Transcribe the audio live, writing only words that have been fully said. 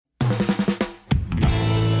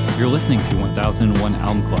You're listening to 1001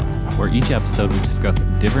 Album Club, where each episode we discuss a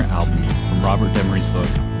different album from Robert Dimery's book,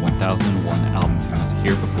 1001 Albums You Must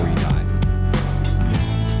Hear Before You Die.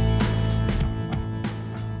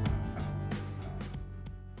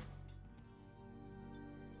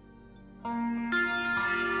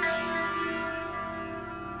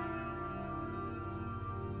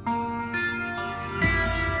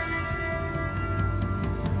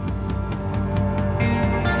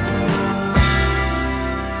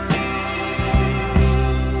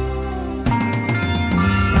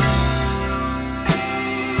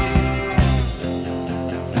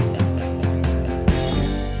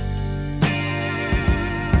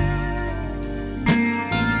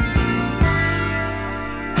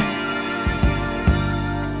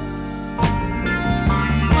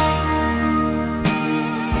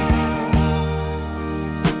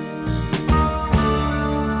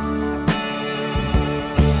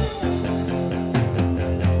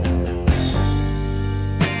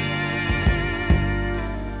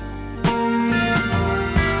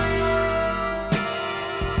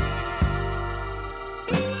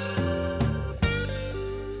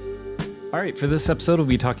 All right, for this episode, we'll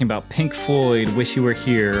be talking about Pink Floyd, Wish You Were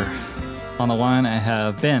Here. On the line, I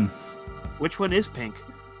have Ben. Which one is Pink?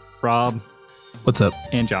 Rob. What's up?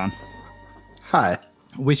 And John. Hi.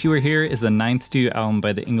 Wish You Were Here is the ninth studio album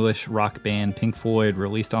by the English rock band Pink Floyd,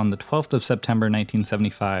 released on the 12th of September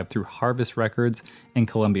 1975 through Harvest Records and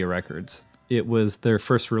Columbia Records. It was their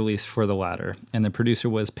first release for the latter, and the producer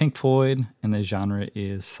was Pink Floyd, and the genre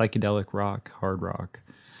is psychedelic rock, hard rock.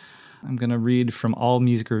 I'm going to read from All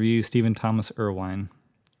Music Review, Stephen Thomas Erlewine.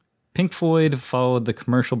 Pink Floyd followed the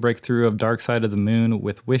commercial breakthrough of Dark Side of the Moon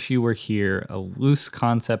with Wish You Were Here, a loose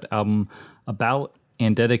concept album about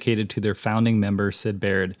and dedicated to their founding member, Syd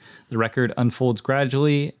Barrett. The record unfolds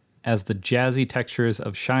gradually as the jazzy textures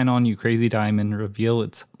of Shine On You Crazy Diamond reveal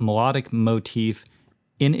its melodic motif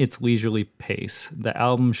in its leisurely pace. The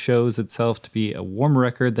album shows itself to be a warmer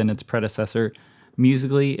record than its predecessor.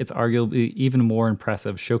 Musically, it's arguably even more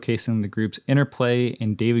impressive, showcasing the group's interplay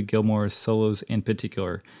and David Gilmour's solos in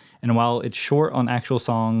particular. And while it's short on actual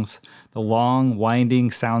songs, the long, winding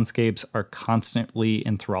soundscapes are constantly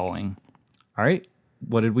enthralling. All right,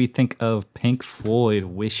 what did we think of Pink Floyd,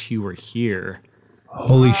 Wish You Were Here?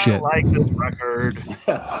 Holy shit. I like this record.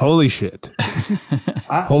 Holy shit.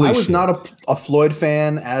 I was not a Floyd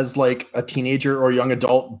fan as like a teenager or young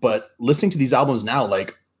adult, but listening to these albums now,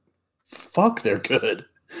 like, fuck, they're good.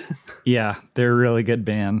 Yeah, they're a really good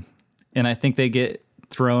band. And I think they get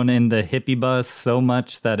thrown in the hippie bus so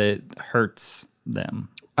much that it hurts them.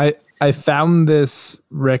 I found this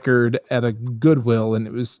record at a Goodwill and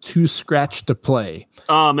it was too scratched to play.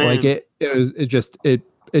 Oh man. Like it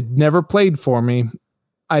never played for me.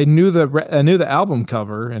 I knew the album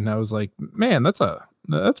cover and I was like, man, that's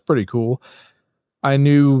pretty cool. I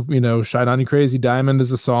knew, Shine On You Crazy Diamond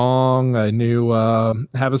is a song. I knew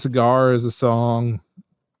Have a Cigar is a song.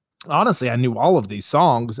 Honestly, I knew all of these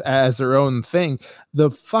songs as their own thing.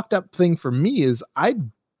 The fucked up thing for me is I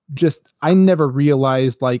never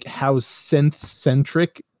realized like how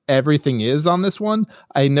synth-centric everything is on this one.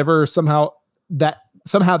 I never somehow that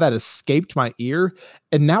escaped my ear.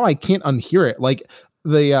 And now I can't unhear it. Like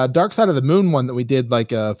the Dark Side of the Moon one that we did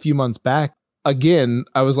like a few months back. Again,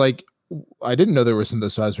 I was like, I didn't know there were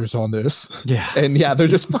synthesizers on this. Yeah. And yeah, they're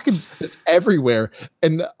just fucking, it's everywhere.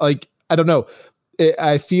 And like, I don't know.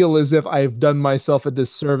 I feel as if I've done myself a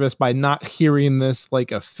disservice by not hearing this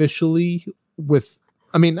like officially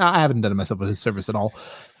I haven't done myself a disservice at all.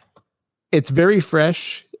 It's very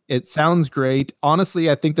fresh. It sounds great.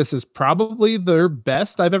 Honestly, I think this is probably their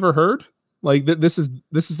best I've ever heard. Like this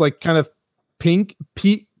is like kind of peak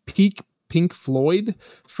Pink Floyd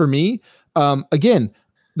for me. Again,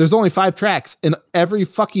 there's only 5 tracks, and every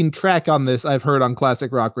fucking track on this I've heard on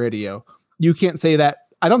classic rock radio. You can't say that.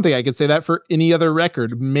 I don't think I could say that for any other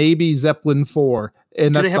record. Maybe Zeppelin 4.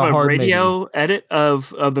 And do that's they have a radio maybe. edit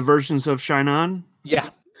of the versions of Shine On? Yeah.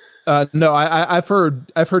 No, I've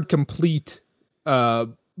heard complete.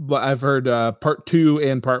 I've heard part 2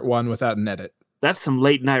 and part 1 without an edit. That's some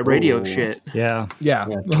late night radio shit. Yeah. Yeah.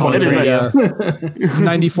 What is that?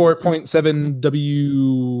 94.7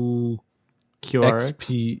 W.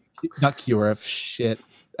 QRX? Not QRF. Shit.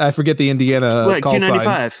 I forget the Indiana call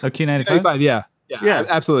Q95. sign. Oh, Q95? Q95, yeah,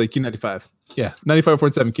 absolutely. Q95. Yeah.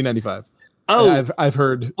 95.7 Q95. Oh, I've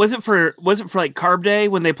heard. Was it for like Carb Day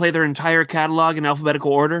when they play their entire catalog in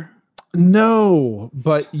alphabetical order? No,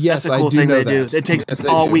 but yes, that's a cool I do thing know they that. do. It takes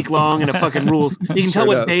all week long and it fucking rules. You can tell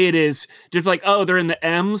what does. day it is. Just like, oh, they're in the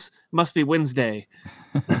M's. Must be Wednesday.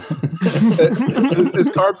 Is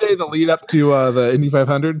Carb Day the lead up to the Indy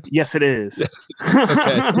 500? Yes, it is.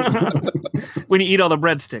 Okay. When you eat all the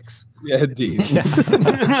breadsticks. Yeah, indeed.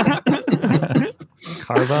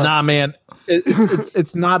 Carve up. Nah, man.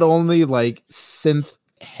 It's not only like synth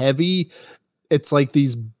heavy, it's like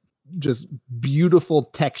these just beautiful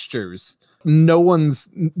textures. No one's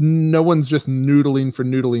just noodling for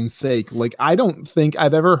noodling's sake. Like, I don't think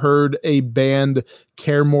I've ever heard a band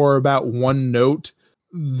care more about one note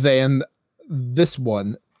than this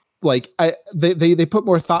one. Like, they put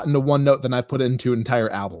more thought into one note than I've put into entire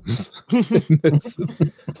albums.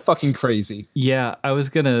 it's fucking crazy. Yeah, I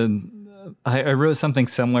wrote something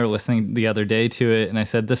similar listening the other day to it, and I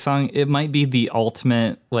said this song, it might be the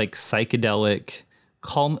ultimate like psychedelic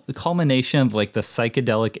culmination of like the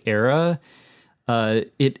psychedelic era.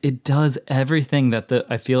 It does everything that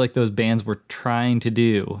I feel like those bands were trying to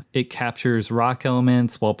do. It captures rock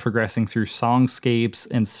elements while progressing through songscapes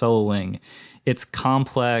and soloing. It's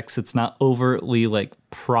complex. It's not overtly like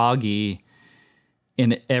proggy,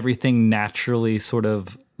 and everything naturally sort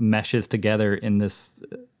of meshes together in this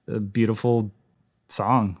beautiful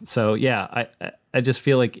song. So yeah, I just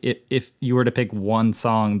feel like if you were to pick one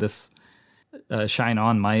song, this Shine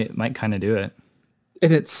On might kind of do it.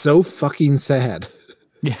 And it's so fucking sad.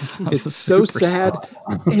 Yeah, it's so sad.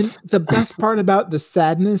 And the best part about the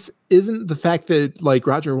sadness isn't the fact that like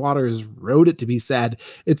Roger Waters wrote it to be sad.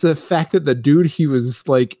 It's the fact that the dude he was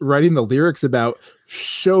like writing the lyrics about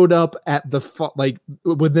showed up at the like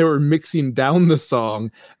when they were mixing down the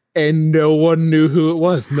song, and no one knew who it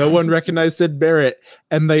was. No one recognized Syd Barrett,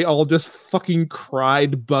 and they all just fucking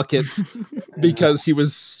cried buckets because he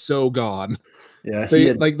was so gone. Yeah,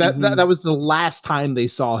 that was the last time they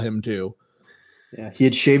saw him too. Yeah, he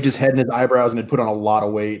had shaved his head and his eyebrows and had put on a lot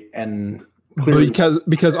of weight, and clearly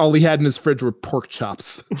because all he had in his fridge were pork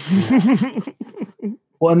chops.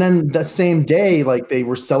 Well, and then that same day, like they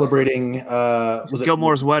were celebrating was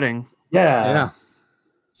Gilmore's wedding. Yeah.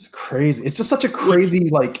 It's crazy. It's just such a crazy,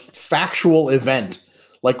 like, factual event.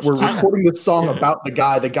 Like, we're recording this song about the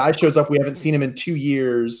guy. The guy shows up. We haven't seen him in 2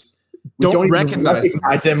 years. We don't even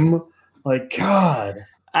recognize him. Like, God.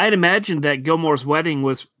 I'd imagine that Gilmore's wedding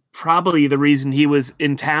was probably the reason he was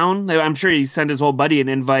in town. I'm sure he sent his whole buddy an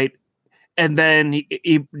invite, and then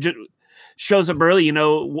he just shows up early. You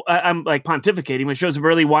know, I'm like pontificating, but shows up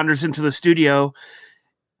early, wanders into the studio,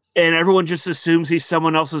 and everyone just assumes he's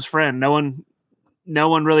someone else's friend. No one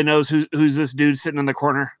really knows who's this dude sitting in the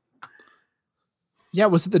corner. Yeah,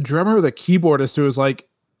 was it the drummer or the keyboardist who was like,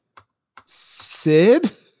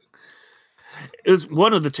 Sid? It was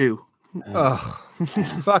one of the two. Ugh,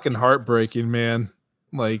 fucking heartbreaking, man.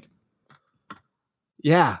 Like,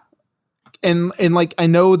 yeah. And like, I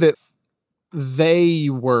know that they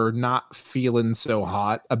were not feeling so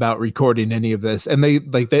hot about recording any of this. And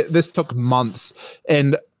this took months,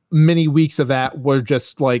 and many weeks of that were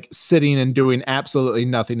just like sitting and doing absolutely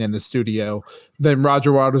nothing in the studio. Then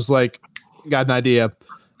Roger Waters was like, got an idea,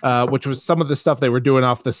 which was some of the stuff they were doing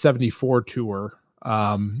off the 74 tour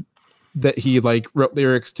that he like wrote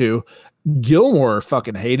lyrics to. Gilmore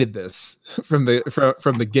fucking hated this from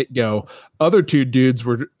the get-go. Other two dudes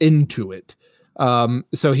were into it.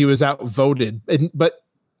 So he was outvoted. But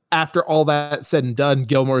after all that said and done,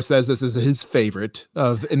 Gilmore says this is his favorite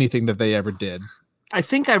of anything that they ever did. I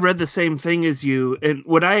think I read the same thing as you, and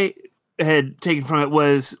what I had taken from it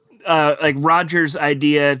was like Roger's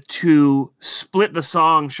idea to split the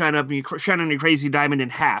song "Shine On You Crazy Diamond" in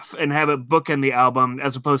half and have it bookend the album,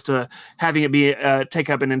 as opposed to having it be take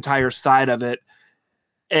up an entire side of it.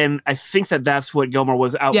 And I think that's what Gilmore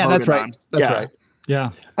was outvoted on. Yeah, that's right. On. That's right.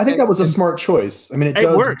 Yeah, I think that was a smart choice. I mean,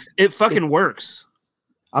 it works. It fucking works.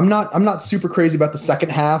 I'm not super crazy about the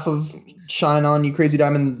second half of Shine On You Crazy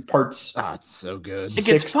Diamond parts. It's so good. It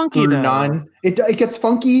gets funky though. 9. It gets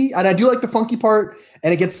funky, and I do like the funky part,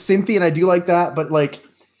 and it gets synthy, and I do like that, but like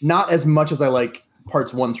not as much as I like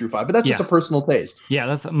parts 1 through 5. But that's just a personal taste. Yeah,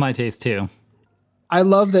 that's my taste too. I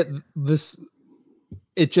love that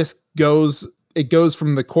it goes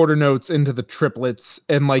from the quarter notes into the triplets,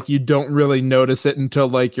 and like you don't really notice it until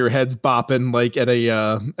like your head's bopping like at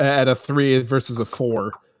a 3 versus a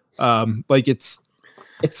 4. Like it's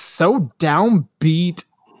so downbeat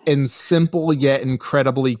and simple yet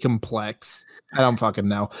incredibly complex. I don't fucking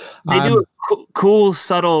know. They do a cool,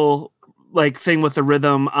 subtle like thing with the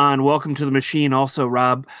rhythm on "Welcome to the Machine." Also,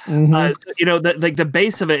 Rob, you know, the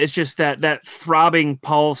base of it is just that throbbing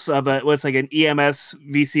pulse of what's like an EMS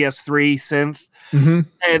VCS3 synth,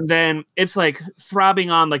 and then it's like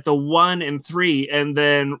throbbing on like the 1 and 3, and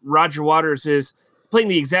then Roger Waters is playing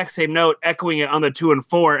the exact same note, echoing it on the 2 and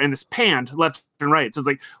 4, and it's panned left and right. So it's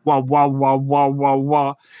like wah wah wah wah wah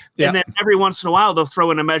wah, and then every once in a while they'll throw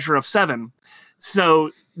in a measure of 7. So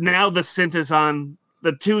now the synth is on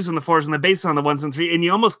the 2s and the 4s, and the bass on the 1s and 3, and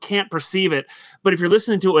you almost can't perceive it. But if you're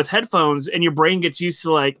listening to it with headphones, and your brain gets used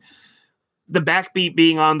to like the backbeat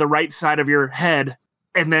being on the right side of your head.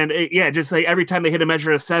 And then, just like every time they hit a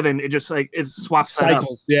measure of 7, it just like it swaps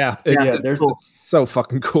cycles. There's cool. so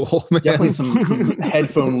fucking cool. Man. Definitely some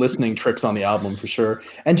headphone listening tricks on the album for sure.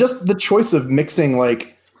 And just the choice of mixing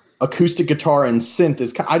like acoustic guitar and synth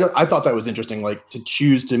is I thought that was interesting. Like to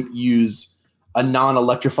choose to use a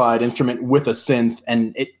non-electrified instrument with a synth,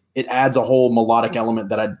 and it adds a whole melodic element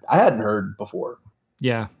that I hadn't heard before.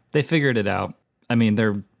 Yeah, they figured it out. I mean,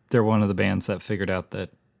 they're one of the bands that figured out that.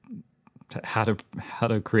 How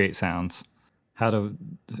to create sounds, how to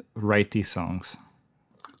write these songs.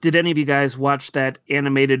 Did any of you guys watch that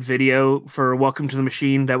animated video for Welcome to the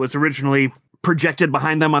Machine that was originally projected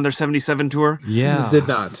behind them on their 77 tour? Yeah. Did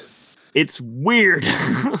not. It's weird.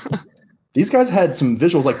 These guys had some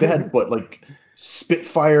visuals, like they had like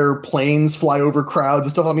Spitfire planes fly over crowds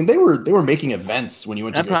and stuff. I mean, they were making events when you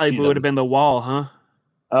went to that go see them. probably would have been The Wall, huh?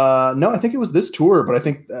 No, I think it was this tour, but I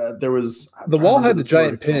think there was... The Wall had the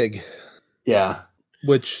giant pig. Yeah.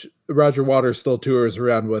 Which Roger Waters still tours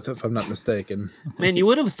around with, if I'm not mistaken. Man, you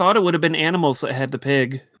would have thought it would have been Animals that had the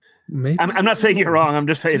pig. Maybe. I'm not saying you're wrong. I'm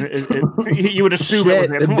just saying you would assume it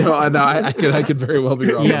was Animals. No, I could very well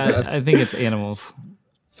be wrong. Yeah, I think it's Animals.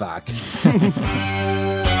 Fuck.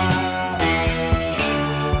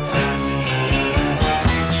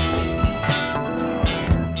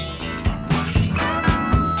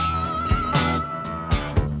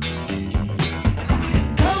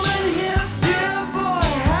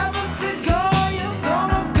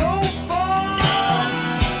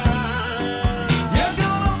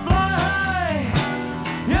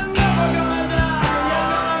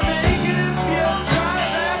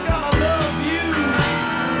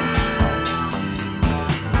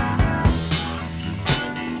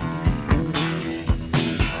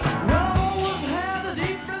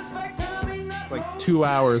 Like 2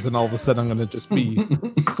 hours and all of a sudden I'm going to just be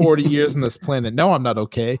 40 years on this planet. No, I'm not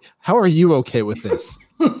okay. How are you okay with this?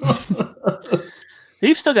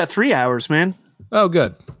 You've still got 3 hours, man. Oh,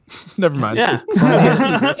 good. Never mind. Yeah.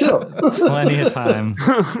 Plenty of time.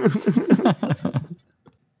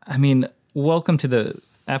 I mean,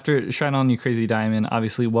 after Shine On You Crazy Diamond,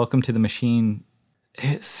 obviously Welcome to the Machine,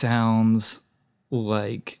 it sounds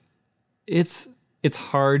like it's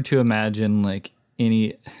hard to imagine like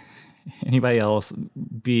anybody else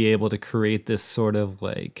be able to create this sort of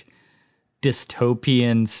like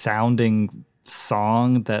dystopian sounding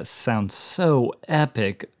song that sounds so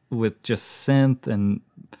epic with just synth and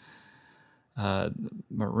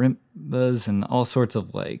marimbas and all sorts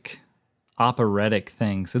of like operatic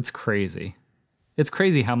things. It's crazy. It's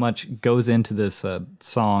crazy how much goes into this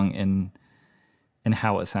song and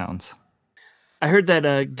how it sounds. I heard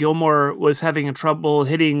that Gilmour was having trouble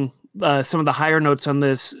hitting some of the higher notes on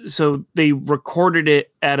this, so they recorded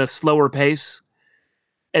it at a slower pace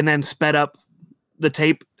and then sped up the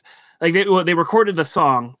tape. Like they recorded the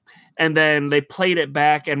song and then they played it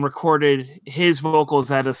back and recorded his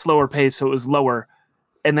vocals at a slower pace, so it was lower,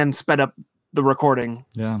 and then sped up the recording.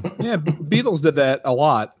 Yeah, Beatles did that a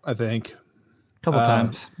lot, I think. A couple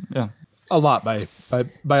times. Yeah. A lot. By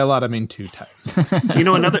a lot, I mean 2 times. You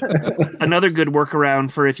know, another good workaround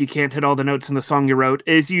for if you can't hit all the notes in the song you wrote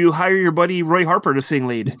is you hire your buddy Roy Harper to sing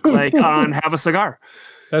lead, like on Have a Cigar.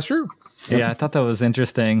 That's true. Yeah, I thought that was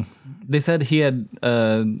interesting. They said he had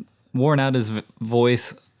worn out his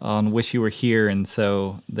voice on Wish You Were Here, and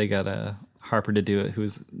so they got Harper to do it, who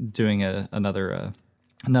was doing another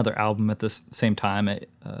album at the same time at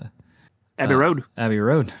Abbey Road. Abbey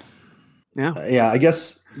Road. Yeah. I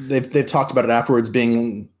guess they've talked about it afterwards,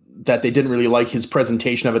 being that they didn't really like his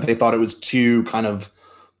presentation of it. They thought it was too kind of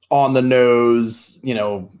on the nose,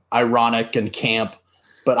 ironic and camp.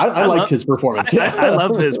 But I liked his performance. I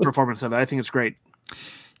love his performance of it. I think it's great.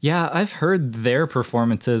 Yeah, I've heard their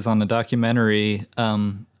performances on a documentary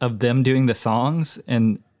of them doing the songs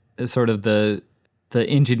and sort of the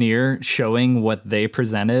engineer showing what they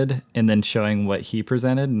presented and then showing what he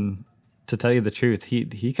presented. And to tell you the truth, he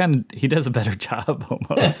does a better job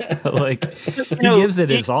almost. Like he gives it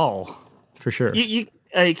his all for sure. You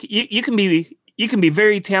can be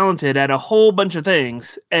very talented at a whole bunch of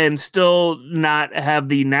things and still not have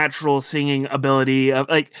the natural singing ability of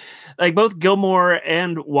like both Gilmour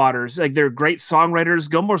and Waters. Like they're great songwriters.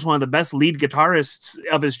 Gilmour's one of the best lead guitarists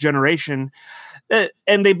of his generation.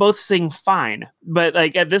 And they both sing fine, but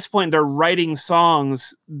like at this point they're writing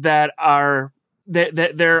songs that are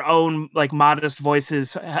their own like modest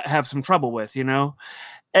voices have some trouble with,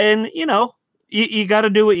 and you got to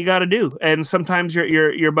do what you got to do, and sometimes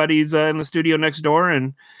your buddy's in the studio next door,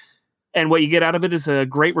 and what you get out of it is a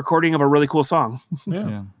great recording of a really cool song.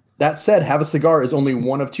 Yeah. That said, Have a Cigar is only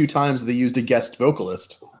one of 2 times they used a guest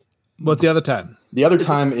vocalist. What's the other time? The other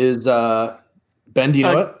time is Ben. Do you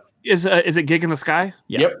know it? Is it Gig in the Sky?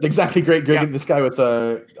 Yeah. Yep, exactly. Great Gig in the Sky with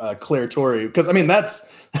Claire Torrey. Because I mean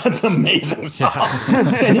that's an amazing song.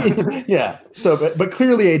 Yeah. So, but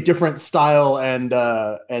clearly a different style and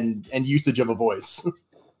usage of a voice.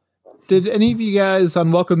 Did any of you guys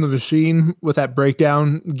on Welcome to the Machine with that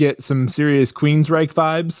breakdown get some serious Queensryche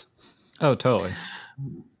vibes? Oh, totally.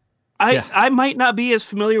 I might not be as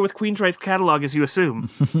familiar with Queensryche's catalog as you assume.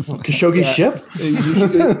 Khashoggi's Ship?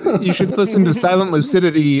 You should listen to Silent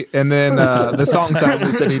Lucidity and then the song Silent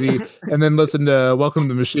Lucidity and then listen to Welcome to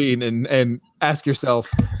the Machine and ask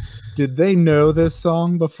yourself, did they know this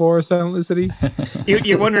song before Silent Lucidity?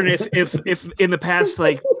 You're wondering if in the past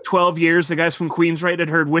like 12 years the guys from Queensryche had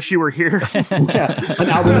heard "Wish You Were Here." Yeah, an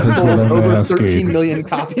album that sold over 13 million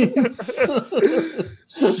copies.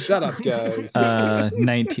 Shut up, guys.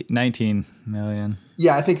 19 million.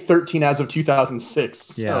 Yeah, I think 13 as of 2006.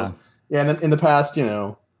 So, Yeah. And then in the past,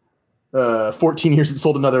 14 years it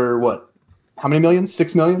sold another what? How many million?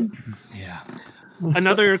 6 million? Yeah.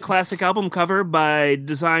 Another classic album cover by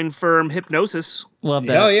design firm Hipgnosis. Love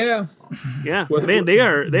that. Oh yeah. Yeah, man, they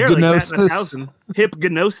are like that in 1,000.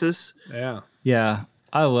 Hipgnosis. Yeah. Yeah.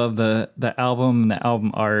 I love the album, the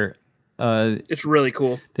album art. It's really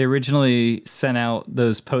cool. They originally sent out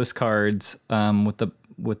those postcards with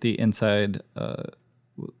the inside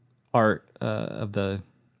art of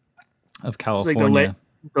California.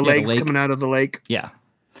 It's like the legs coming out of the lake. Yeah.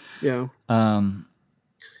 Yeah.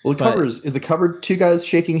 Well, is the cover 2 guys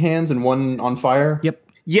shaking hands and one on fire? Yep.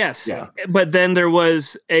 Yes. Yeah. But then there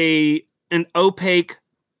was an opaque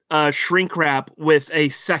shrink wrap with a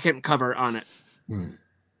second cover on it,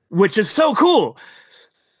 which is so cool.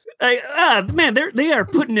 Man, they are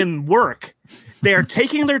putting in work. They are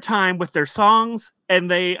taking their time with their songs, and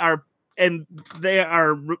they are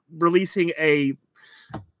releasing a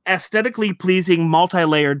aesthetically pleasing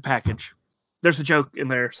multi-layered package. There's a joke in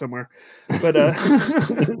there somewhere, but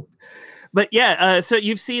but yeah. So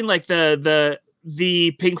you've seen like the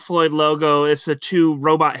Pink Floyd logo. It's the 2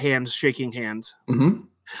 robot hands shaking hands.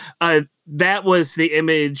 Mm-hmm. That was the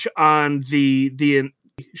image on the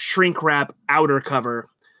shrink wrap outer cover.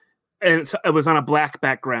 And it was on a black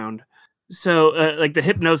background. So, like the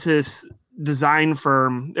Hipgnosis design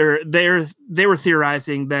firm, they were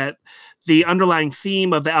theorizing that the underlying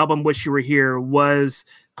theme of the album "Wish You Were Here" was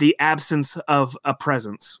the absence of a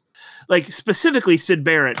presence, like specifically Syd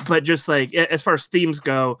Barrett. But just like as far as themes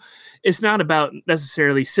go, it's not about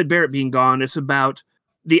necessarily Syd Barrett being gone. It's about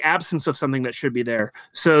the absence of something that should be there.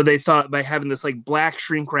 So they thought by having this like black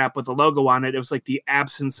shrink wrap with the logo on it, it was like the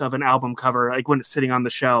absence of an album cover, like when it's sitting on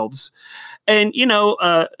the shelves. And,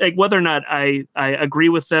 like whether or not I agree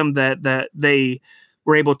with them that they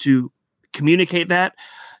were able to communicate that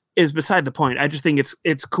is beside the point. I just think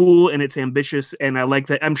it's cool and it's ambitious. And I like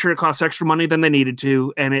that. I'm sure it costs extra money than they needed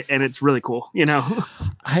to. And it's really cool,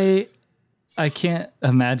 I can't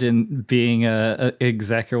imagine being a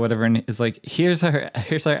exec or whatever, and it's like here's our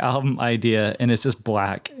album idea, and it's just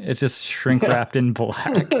black. It's just shrink wrapped in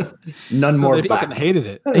black. None more. They fucking hated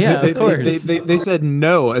it. Yeah, of course. They said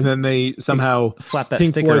no, and then they somehow slapped that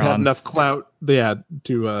Pink sticker Floyd on. had enough clout, to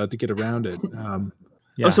get around it.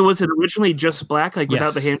 Yeah. Oh, so was it originally just black, like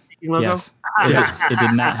without the hand logo? Yes. It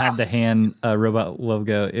did not have the hand robot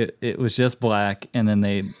logo. It was just black, and then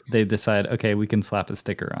they decide, okay, we can slap a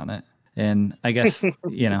sticker on it. And I guess, if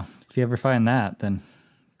you ever find that, then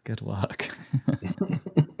good luck.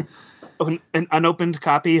 An unopened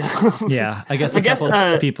copy. Yeah, I guess a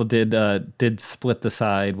couple people did split the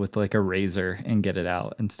side with like a razor and get it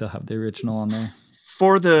out and still have the original on there.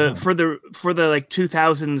 For the like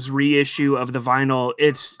 2000s reissue of the vinyl,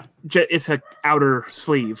 it's a outer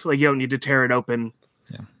sleeve. Like you don't need to tear it open.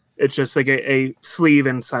 Yeah, it's just like a sleeve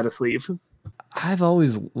inside a sleeve. I've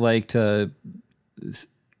always liked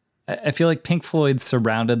I feel like Pink Floyd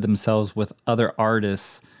surrounded themselves with other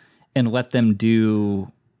artists and let them do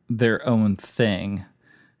their own thing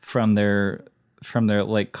from their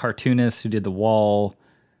like cartoonists who did The Wall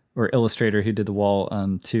or illustrator who did The Wall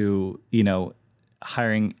to,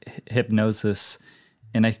 hiring Hipgnosis.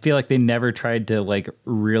 And I feel like they never tried to like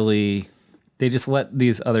really, they just let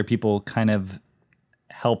these other people kind of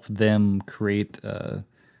help them create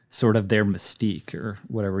sort of their mystique or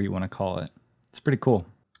whatever you want to call it. It's pretty cool.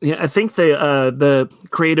 Yeah, I think the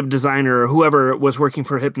creative designer or whoever was working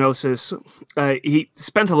for Hipgnosis, he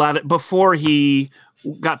spent a lot of, before he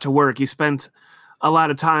got to work, he spent a lot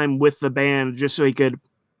of time with the band just so he could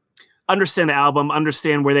understand the album,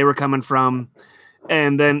 understand where they were coming from,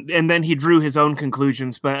 and then he drew his own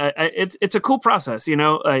conclusions. But it's a cool process, you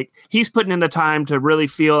know. Like, he's putting in the time to really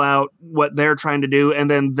feel out what they're trying to do, and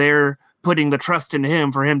then they're putting the trust in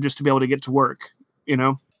him for him just to be able to get to work, you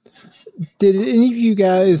know. Did any of you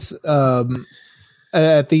guys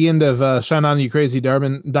at the end of Shine On You Crazy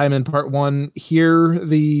Diamond Part 1 hear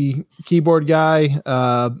the keyboard guy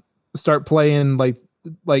start playing like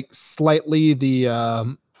slightly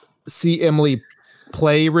the See Emily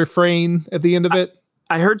Play refrain at the end of it?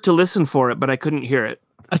 I heard to listen for it, but I couldn't hear it.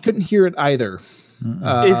 I couldn't hear it either.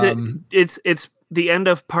 Is it's the end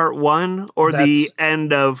of Part 1 or the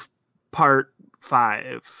end of Part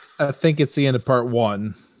 5? I think it's the end of Part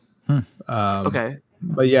 1. Okay.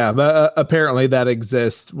 But yeah, apparently that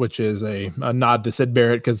exists, which is a nod to Syd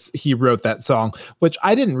Barrett because he wrote that song, which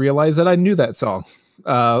I didn't realize that I knew that song.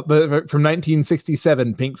 But from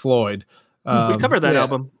 1967, Pink Floyd. We covered that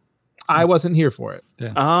album. I wasn't here for it.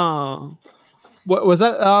 Yeah. Oh. What was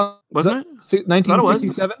that? Wasn't it?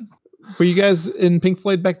 1967? Were you guys in Pink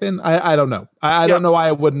Floyd back then? I don't know. I don't know why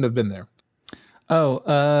I wouldn't have been there. Oh,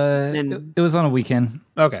 it was on a weekend.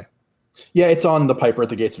 Okay. Yeah, it's on The Piper at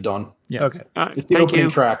the Gates of Dawn. Yeah. Okay. It's the opening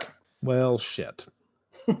track. Well, shit.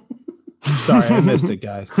 Sorry, I missed it,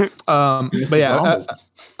 guys. But yeah,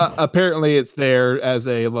 apparently it's there as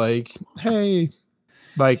a like, hey,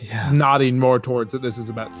 like nodding more towards that this is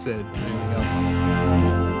about Sid than anything else.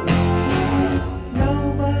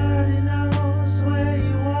 Nobody knows where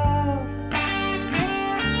you are,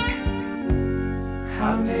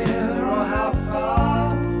 how near or how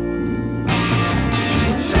far.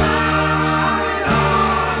 Shine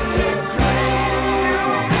on, you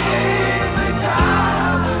crazy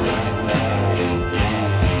diamond.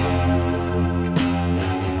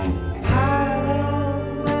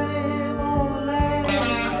 How many more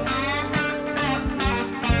layers,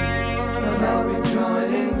 and I'll be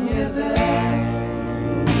joining you there.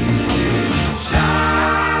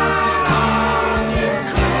 Shine on, you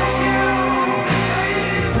crazy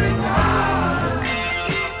diamond,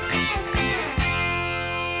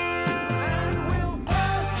 and we'll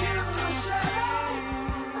bask in the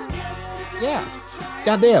shadow of yesterday's Yeah.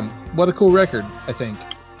 Goddamn, what a cool record, I think.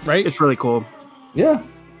 Right? It's really cool. Yeah.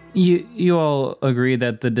 You all agree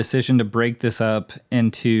that the decision to break this up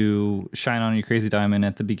into Shine On You Crazy Diamond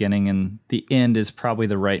at the beginning and the end is probably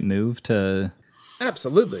the right move to...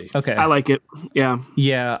 Absolutely. Okay. I like it. Yeah.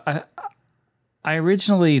 Yeah, I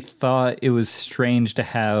originally thought it was strange to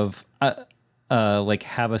have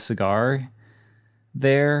Have a Cigar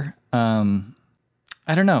there.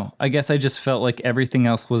 I don't know. I guess I just felt like everything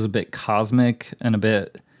else was a bit cosmic and a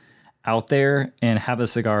bit out there, and Have a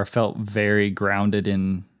Cigar felt very grounded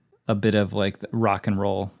in a bit of like rock and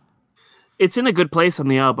roll. It's in a good place on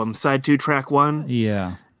the album. Side 2, track 1.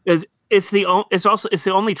 Yeah. It's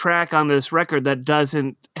the only track on this record that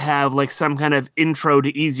doesn't have like some kind of intro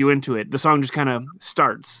to ease you into it. The song just kind of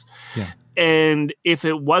starts. Yeah. And if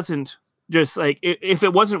it wasn't just like, if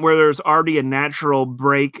it wasn't where there's already a natural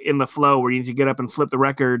break in the flow where you need to get up and flip the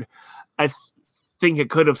record, I think it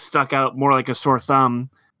could have stuck out more like a sore thumb.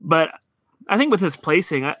 But I think with his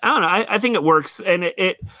placing, I don't know. I think it works, and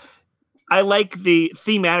I like the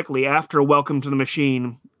thematically after Welcome to the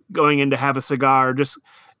Machine, going into Have a Cigar, just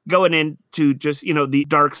going into just, you know, the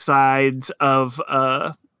dark sides of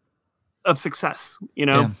success, you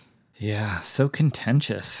know? Yeah, so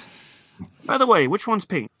contentious. By the way, which one's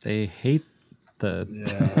Pink? They hate the...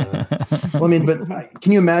 Yeah. Well, I mean, but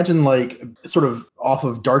can you imagine, like, sort of off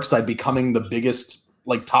of Dark Side becoming the biggest,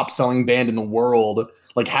 like, top-selling band in the world,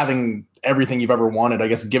 like, having everything you've ever wanted, I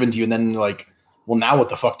guess, given to you, and then, like, well, now what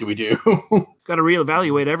the fuck do we do? Got to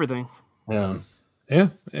reevaluate everything. Yeah. Yeah,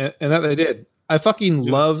 and that they did. I fucking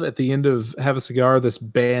love at the end of Have a Cigar this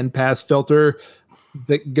band pass filter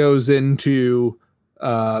that goes into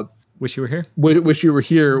Wish You Were Here? Wish You Were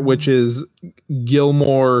Here, which is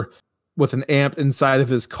Gilmore with an amp inside of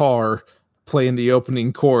his car playing the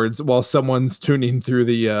opening chords while someone's tuning through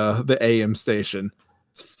the AM station.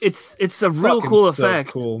 It's a real cool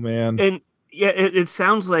effect. Cool, man. And yeah, it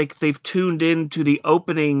sounds like they've tuned into the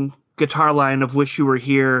opening guitar line of Wish You Were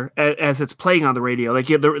Here as it's playing on the radio. Like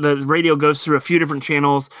the radio goes through a few different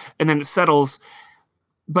channels and then it settles,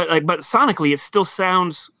 but sonically it still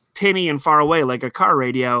sounds tinny and far away like a car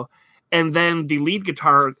radio. And then the lead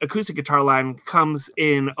guitar, acoustic guitar line comes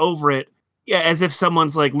in over it, as if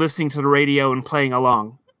someone's like listening to the radio and playing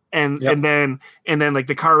along. and then like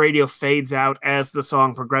the car radio fades out as the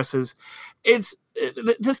song progresses.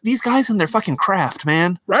 These guys and their fucking craft,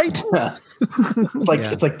 man. Right?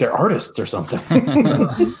 It's like they're artists or something.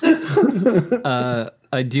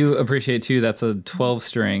 I do appreciate too. That's a 12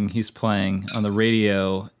 string he's playing on the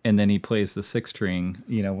radio, and then he plays the 6 string.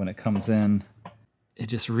 When it comes in, it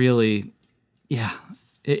just really,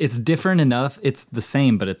 it's different enough. It's the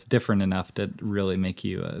same, but it's different enough to really make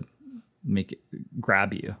it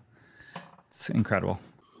grab you. It's incredible.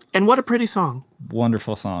 And what a pretty song!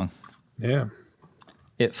 Wonderful song. Yeah,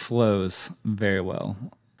 it flows very well.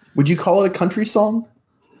 Would you call it a country song?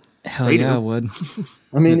 Hell yeah, I would.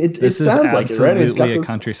 I mean, it sounds like it, right? It's absolutely a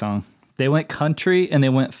country song. They went country and they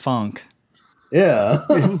went funk. Yeah,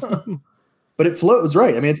 but it flows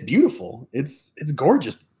right. I mean, it's beautiful. It's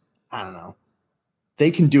gorgeous. I don't know.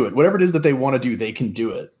 They can do it. Whatever it is that they want to do, they can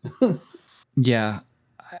do it. Yeah,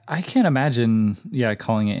 I can't imagine. Yeah,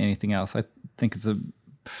 calling it anything else. I think it's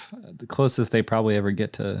the closest they probably ever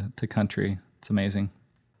get to country. It's amazing.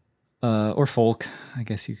 Or folk. I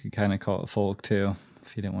guess you could kind of call it folk too,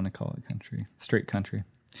 if you didn't want to call it country. Straight country.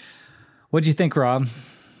 What'd you think, Rob?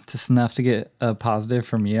 Just enough to get a positive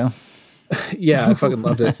from you? Yeah, I fucking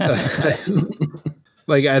loved it.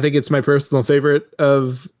 I think it's my personal favorite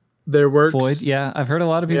of their works. Floyd, yeah. I've heard a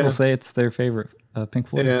lot of people say it's their favorite Pink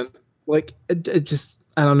Floyd. And it just,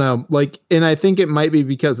 I don't know. And I think it might be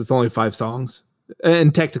because it's only 5 songs.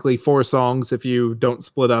 And technically 4 songs if you don't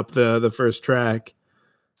split up the first track.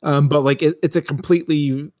 But it's a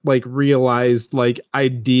completely realized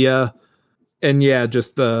idea, and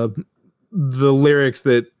just the lyrics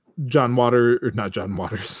that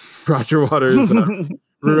Roger Waters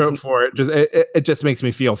wrote for it. It just makes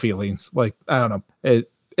me feel feelings. I don't know.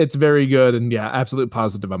 It's very good, and absolute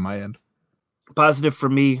positive on my end. Positive for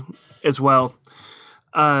me as well.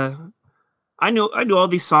 I knew all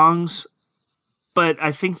these songs, but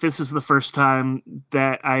I think this is the first time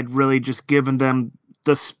that I'd really just given them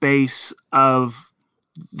the space of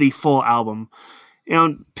the full album.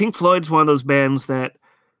 Pink Floyd's one of those bands that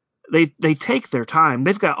they take their time.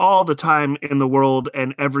 They've got all the time in the world,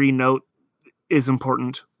 and every note is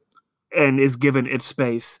important and is given its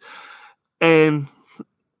space. And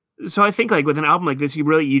so I think with an album like this,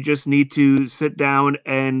 you just need to sit down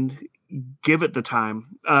and give it the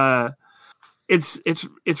time.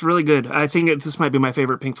 It's really good. I think this might be my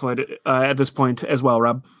favorite Pink Floyd at this point as well,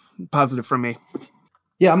 Rob. Positive from me.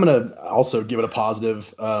 Yeah, I'm going to also give it a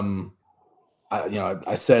positive.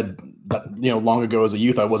 I said that, long ago as a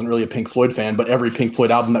youth, I wasn't really a Pink Floyd fan, but every Pink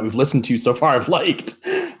Floyd album that we've listened to so far I've liked.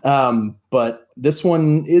 But this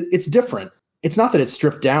one, it's different. It's not that it's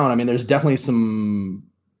stripped down. I mean, there's definitely some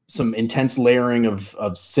intense layering of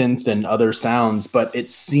synth and other sounds, but it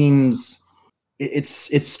seems it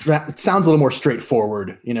sounds a little more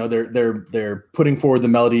straightforward. They're putting forward the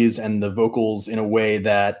melodies and the vocals in a way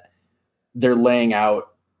that they're laying out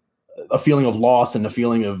a feeling of loss and a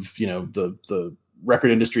feeling of, the record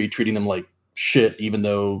industry treating them like shit, even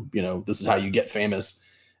though, this is how you get famous.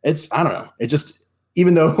 I don't know. It just,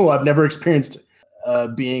 even though I've never experienced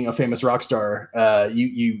being a famous rock star,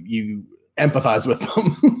 you empathize with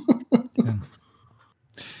them.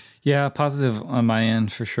 Yeah, positive on my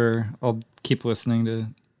end for sure. I'll keep listening to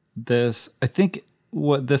this. I think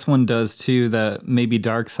what this one does too that maybe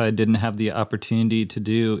Dark Side didn't have the opportunity to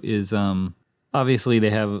do is obviously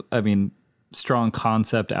they have, strong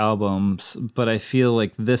concept albums, but I feel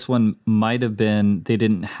like this one might have been, they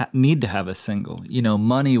didn't need to have a single.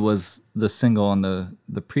 Money was the single on the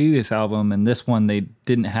previous album, and this one they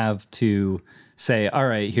didn't have to say, all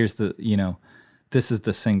right, here's the, this is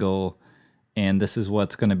the single and this is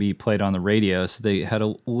what's going to be played on the radio. So they had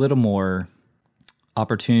a little more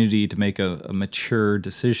opportunity to make a mature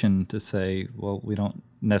decision to say, well, we don't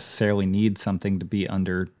necessarily need something to be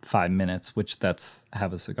under 5 minutes, which that's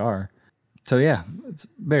Have a Cigar. So yeah, it's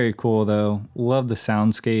very cool though. Love the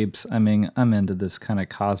soundscapes. I'm into this kind of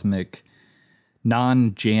cosmic,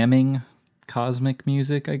 non-jamming cosmic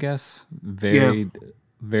music, I guess. Very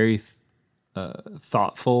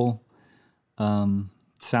thoughtful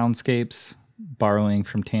soundscapes, borrowing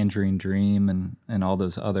from Tangerine Dream and all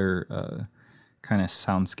those other kind of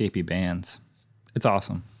soundscapey bands. It's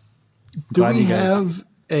awesome. Do we have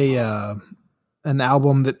an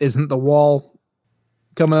album that isn't The Wall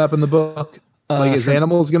coming up in the book? Is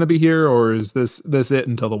Animals going to be here, or is this it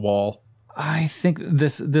until The Wall? I think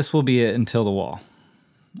this will be it until The Wall.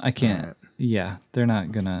 I can't. Right. Yeah, they're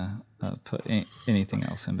not going to put anything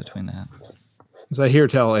else in between that. So I hear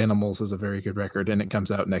tell Animals is a very good record, and it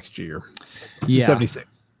comes out next year. Yeah.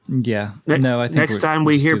 76. Yeah. No, I think next time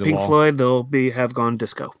we hear Pink Floyd, they'll have gone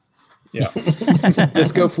disco. Yeah.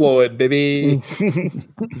 Disco Floyd, baby.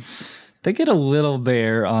 They get a little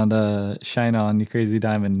there on Shine On You Crazy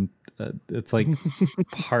Diamond. It's like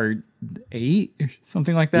part 8 or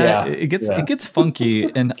something like that. Yeah, It gets funky,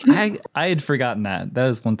 and I had forgotten that. That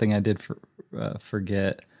is one thing I did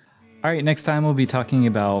forget. All right, next time we'll be talking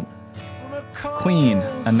about Queen,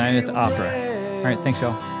 A Night at the Opera. All right, thanks,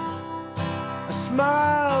 y'all. A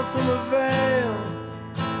smile from a veil.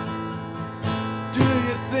 Do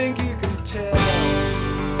you think you can tell?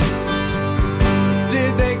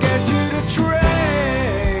 Did they get